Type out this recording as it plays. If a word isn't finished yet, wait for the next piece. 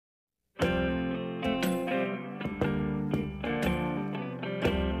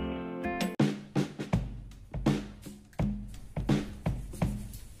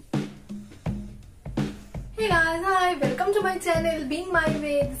Hey guys, hi, welcome to my channel Being My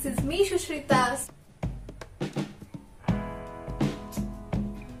Way. This is me Sushreeta.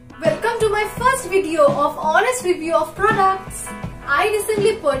 Welcome to my first video of honest review of products. I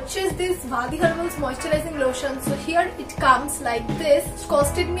recently purchased this Vaadi Herbals moisturizing lotion. So here it comes like this. It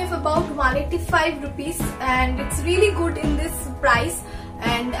costed me of about 185 rupees and it's really good in this price.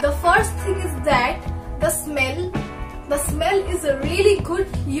 And the first thing is that the smell is really good.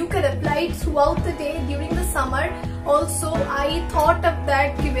 You can apply it throughout the day during the summer. Also, I thought of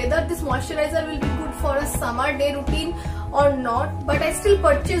that whether this moisturizer will be good for a summer day routine or not, but I still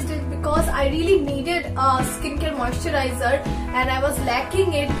purchased it because I really needed a skincare moisturizer and I was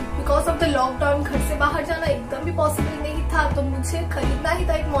lacking it because of the lockdown. घर से बाहर जाना एकदम भी possible नहीं था, तो मुझे खरीदना ही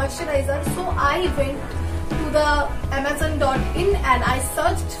था एक moisturizer. So I went to the Amazon.in and I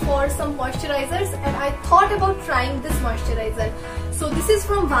searched for some moisturizers and I thought about trying this moisturizer. So this is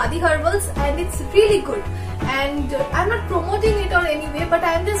from Vaadi Herbals and it's really good. And I'm not promoting it or any way, but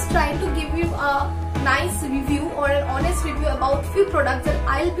I'm just trying to give you a nice review or an honest review about few products that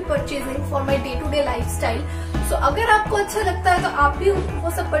I'll be purchasing for my day-to-day lifestyle. So अगर आपको अच्छा लगता है तो आप भी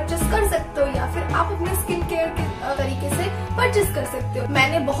वो सब परचेस कर सकते हो या फिर आप अपने स्किन केयर के तरीके से परचेस कर सकते हो.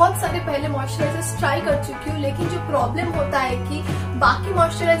 मैंने बहुत सारे पहले मॉइस्चराइजर्स ट्राई कर चुकी हूँ, लेकिन जो प्रॉब्लम होता है कि बाकी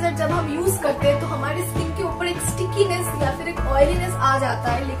मॉइस्चराइजर जब हम यूज करते हैं तो हमारी स्किन के ऊपर एक स्टिकीनेस या फिर एक ऑयलीनेस आ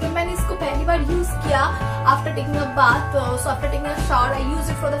जाता है. लेकिन मैंने इसको पहली बार यूज किया after taking a bath. So after taking a shower I used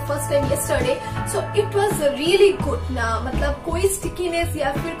it for the first time yesterday. So it was really good ना. मतलब कोई स्टिकीनेस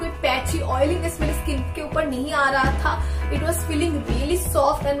या फिर कोई पैची ऑयलीनेस मेरी स्किन के ऊपर नहीं आ रहा था. It was feeling really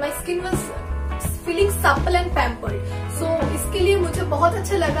soft and my skin was feeling supple and pampered. सो इसके लिए मुझे बहुत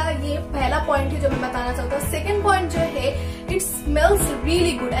अच्छा लगा. ये पहला पॉइंट है जो मैं बताना चाहता हूँ. सेकेंड पॉइंट जो है, it smells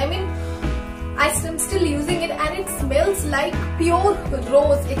really good. I mean I am still using it and it smells like pure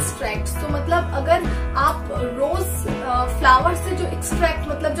rose extract. So मतलब अगर आप रोज फ्लावर से जो एक्सट्रैक्ट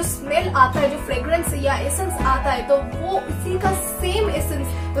मतलब जो स्मेल आता है, जो फ्रेग्रेंस या एसेंस आता है, तो वो इसी का सेम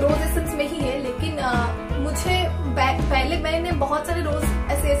एसेंस रोज एसेंस में ही है. लेकिन मुझे पहले मैंने बहुत सारे रोज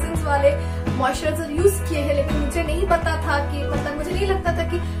ऐसे एसेंस वाले मॉइस्चराइजर यूज किए हैं, लेकिन मुझे नहीं पता था कि मतलब मुझे नहीं लगता था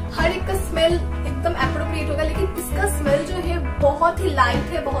कि हर एक का स्मेल एकदम एप्रोप्रिएट होगा. लेकिन इसका स्मेल जो है बहुत ही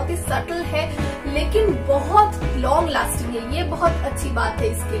लाइट है, बहुत ही सटल है, लेकिन बहुत लॉन्ग लास्टिंग है. ये बहुत अच्छी बात है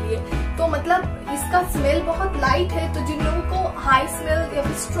इसके लिए. तो मतलब इसका स्मेल बहुत लाइट है. तो जिन लोगों को हाई स्मेल या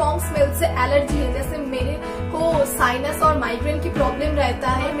फिर स्ट्रॉन्ग स्मेल से एलर्जी है, जैसे मेरे को साइनस और माइग्रेन की प्रॉब्लम रहता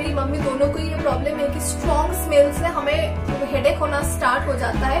है, मेरी मम्मी दोनों को ये प्रॉब्लम है कि स्ट्रॉन्ग स्मेल से हमें हेडेक होना स्टार्ट हो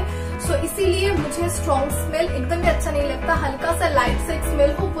जाता है. सो इसीलिए मुझे स्ट्रॉन्ग स्मेल एकदम भी अच्छा नहीं लगता. हल्का सा लाइट सा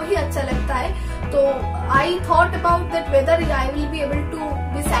स्मेल हो वही अच्छा लगता है. तो I thought about that whether I will be able to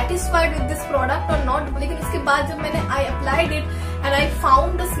be satisfied with this product और नॉट. लेकिन उसके बाद जब मैंने I applied it and I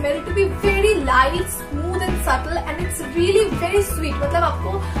found the smell to be very light, smooth and subtle and it's really very sweet. मतलब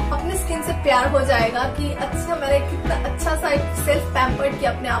आपको अपने skin से प्यार हो जाएगा कि अच्छा मैंने कितना अच्छा सा सेल्फ पैम्पर्ड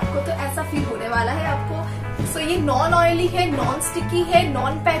किया अपने आप को, तो ऐसा फील होने वाला है आपको. सो ये नॉन ऑयली है, नॉन स्टिकी है,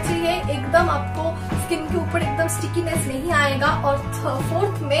 नॉन पैची है. एकदम आपको स्किन के ऊपर एकदम स्टिकीनेस नहीं आएगा. और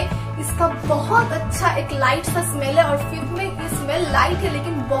फोर्थ में इसका बहुत अच्छा एक लाइट सा स्मेल है. और फिफ्थ में ये स्मेल लाइट है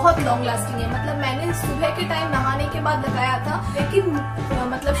लेकिन बहुत लॉन्ग लास्टिंग है. मतलब मैंने सुबह के टाइम नहाने के बाद लगाया था, लेकिन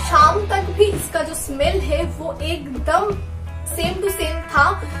मतलब शाम तक भी इसका जो स्मेल है वो एकदम सेम टू सेम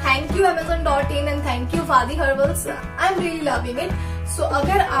था. Thank you Amazon.in and thank you Vaadi Herbals. I am really loving it. सो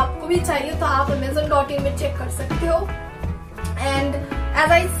अगर आपको भी चाहिए तो आप Amazon.in में चेक कर सकते हो. And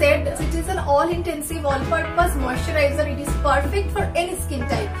as I said, it is an all-intensive, all-purpose moisturizer. It is perfect for any skin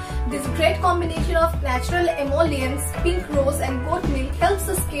type. This great combination of natural emollients, pink rose and goat milk helps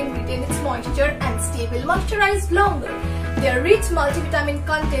the skin retain its moisture and stay well moisturized longer. Their rich multivitamin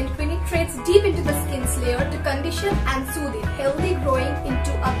content penetrates deep into the skin's layer to condition and soothe it, healthy growing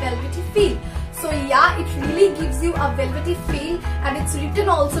into a velvety feel. So yeah, it really gives you a velvety feel and it's written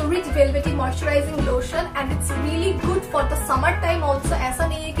also rich velvety moisturizing lotion and it's really good for the summer time also. ऐसा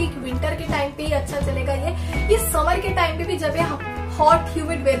नहीं है कि winter के time पे ही अच्छा चलेगा. ये summer के टाइम पे भी जब हॉट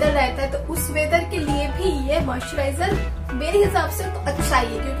ह्यूमिड वेदर रहता है तो उस वेदर के लिए भी ये मॉइस्चराइजर मेरे हिसाब से तो अच्छा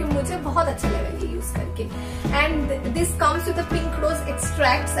ही है, क्योंकि मुझे बहुत अच्छा लगा ये यूज करके. And this comes with the pink rose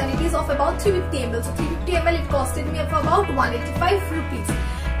extracts and it is of about 350 ml. So 350 ml it costed me of about 185 rupees.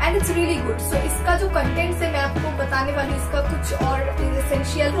 And it's really good. सो इसका जो कंटेंट है मैं आपको बताने वाली हूँ. इसका कुछ और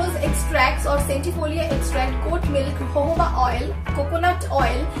एसेंशियल रोज एक्सट्रैक्ट्स और सेंटिफोलिया extract, goat milk, जोहोबा oil, coconut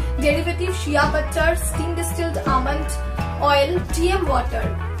oil, derivative shea butter, steam distilled almond oil, TM water.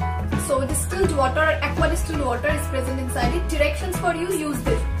 So distilled water or aqua distilled water is present inside it. Directions for use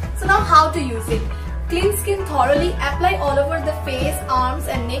this. So now how to use it. Clean skin thoroughly, apply all over the face, arms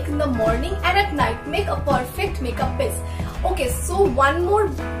and neck in the morning and at night. Make a perfect makeup base. Okay, so one more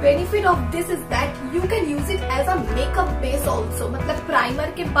benefit of this is that you can use it as a makeup base also. मतलब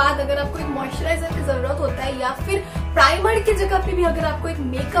primer के बाद अगर आपको एक moisturiser की जरूरत होता है या फिर प्राइमर की जगह पे भी अगर आपको एक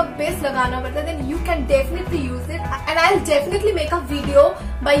मेकअप बेस लगाना पड़ता है, then you can definitely use it. And I'll definitely make a video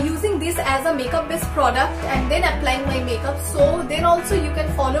by using this as a makeup base product and then applying my makeup. So then also you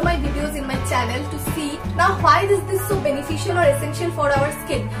can follow my videos in my channel to see. Now why is this so beneficial or essential for our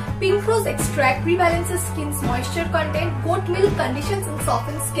skin? Pink rose extract rebalances skin's moisture content. Goat milk conditions and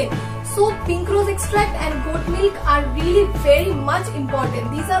softens skin. So pink rose extract and goat milk are really very much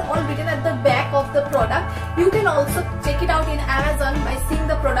important. These are all written at the back of the product. You can also check it out in Amazon by seeing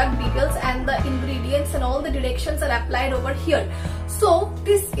the product details and the ingredients and all the directions are applied over here. So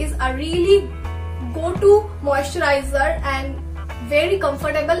this is a really go-to moisturizer and very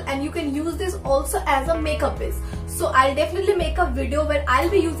comfortable, and you can use this also as a makeup base. So I'll definitely make a video where I'll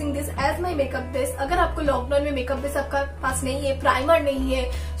be using this as my makeup base. अगर आपको lockdown में makeup base आपका पास नहीं है, primer नहीं है,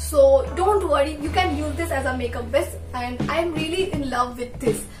 so don't worry, you can use this as a makeup base and I'm really in love with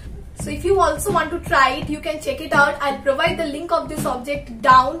this. So if you also want to try it, you can check it out. I'll provide the link of this object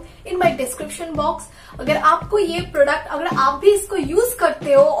down in my description box. अगर आपको ये product, अगर आप भी इसको use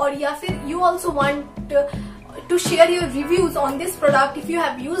करते हो और या फिर you also want to share your reviews on this product if you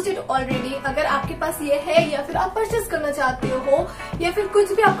have used it already, अगर आपके पास ये है या फिर आप परचेज करना चाहते हो या फिर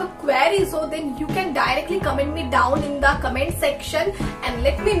कुछ भी आपका queries हो, then you can directly comment me down in the comment section and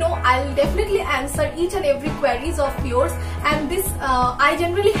let me know. I'll definitely answer each and every queries of yours. And this I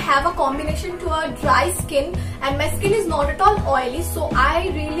generally have a combination to a dry skin and my skin is not at all oily, so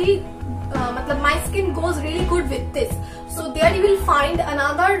I really my skin goes really good with this. So there you will find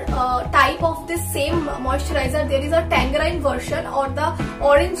another type of this same moisturizer. There is a tangerine version or the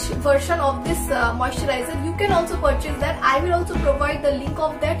orange version of this moisturizer. You can also purchase that. I will also provide the link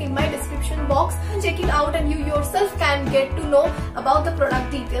of that in my description box. Check it out and you yourself can get to know about the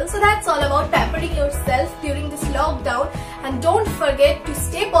product details. So that's all about pampering yourself during this lockdown. And don't forget to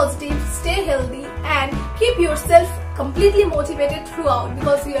stay positive, stay healthy and keep yourself completely motivated throughout,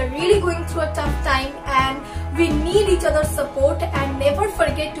 because we are really going through a tough time and we need each other's support. And never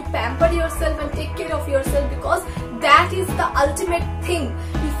forget to pamper yourself and take care of yourself, because that is the ultimate thing.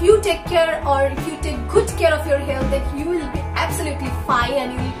 If you take care or if you take good care of your health, then you will be absolutely fine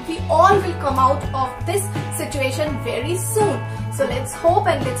and we all will come out of this situation very soon. So let's hope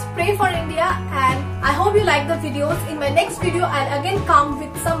and let's pray for India, and I hope you like the videos. In my next video, I'll again come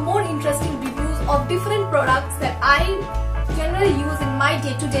with some more interesting reviews of different products that I generally use in my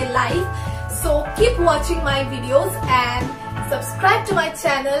day-to-day life. So keep watching my videos and subscribe to my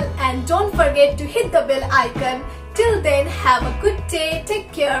channel and don't forget to hit the bell icon. Till then, have a good day.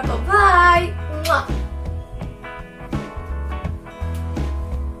 Take care. Bye-bye.